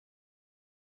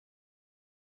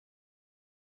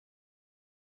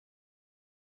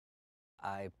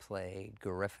I play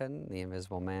Griffin, the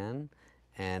Invisible Man,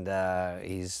 and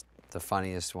he's the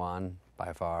funniest one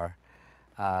by far.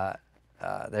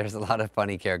 There's a lot of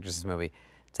funny characters in this movie.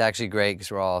 It's actually great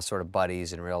because we're all sort of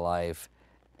buddies in real life,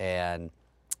 and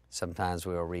sometimes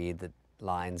we'll read the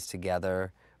lines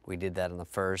together. We did that in the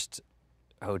first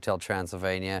Hotel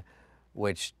Transylvania,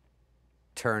 which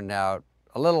turned out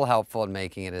a little helpful in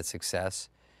making it a success.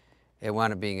 It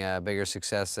wound up being a bigger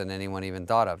success than anyone even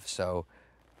thought of. So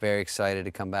very excited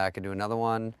to come back and do another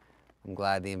one. I'm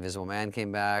glad the Invisible Man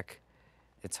came back.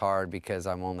 It's hard because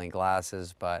I'm only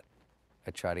glasses, but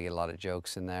I try to get a lot of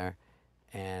jokes in there.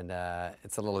 And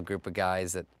it's a little group of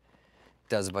guys that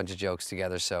does a bunch of jokes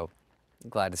together, so I'm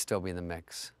glad to still be in the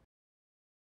mix.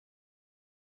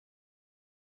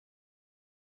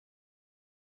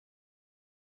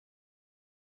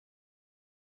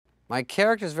 My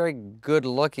character is very good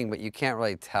looking, but you can't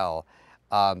really tell.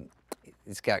 Um,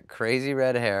 he's got crazy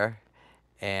red hair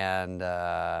and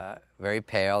very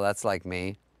pale. That's like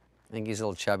me. I think he's a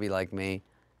little chubby like me,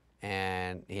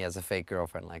 and he has a fake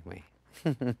girlfriend like me.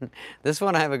 This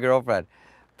one I have a girlfriend,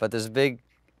 but there's a big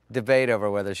debate over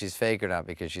whether she's fake or not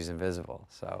because she's invisible.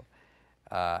 So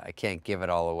I can't give it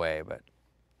all away, but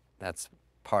that's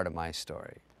part of my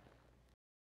story.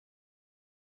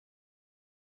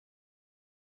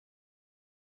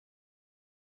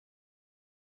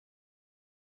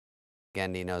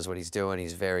 Gendy knows what he's doing.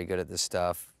 He's very good at this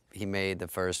stuff. He made the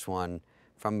first one.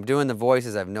 From doing the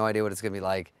voices, I have no idea what it's going to be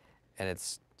like, and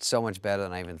it's so much better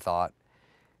than I even thought.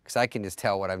 Because I can just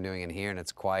tell what I'm doing in here, and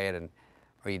it's quiet, and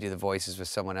or you do the voices with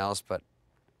someone else, but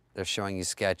they're showing you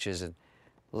sketches and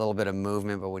a little bit of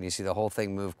movement, but when you see the whole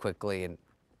thing move quickly and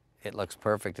it looks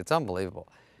perfect, it's unbelievable.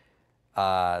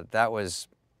 They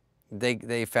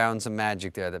found some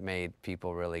magic there that made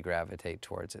people really gravitate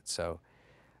towards it. So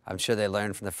I'm sure they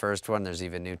learned from the first one. There's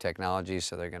even new technology,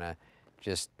 so they're going to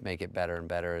just make it better and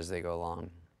better as they go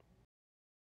along.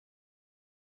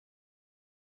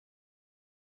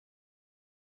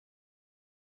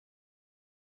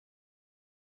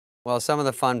 Well, some of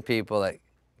the fun people that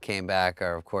came back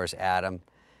are, of course, Adam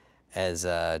as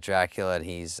Dracula, and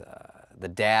he's the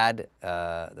dad,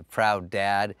 the proud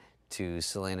dad to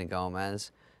Selena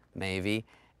Gomez, Mavis,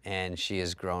 and she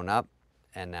has grown up,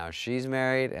 and now she's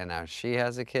married, and now she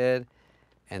has a kid,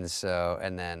 and so,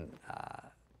 and then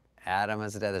Adam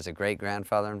as a dad. There's a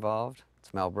great-grandfather involved.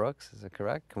 It's Mel Brooks, is it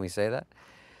correct? Can we say that?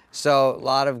 So a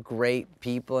lot of great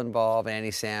people involved. Andy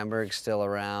Samberg's still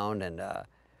around, and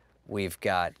we've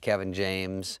got Kevin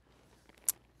James,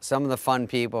 some of the fun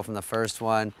people from the first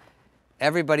one,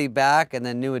 everybody back, and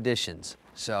then new additions.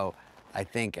 So I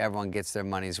think everyone gets their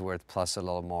money's worth plus a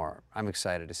little more. I'm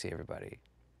excited to see everybody.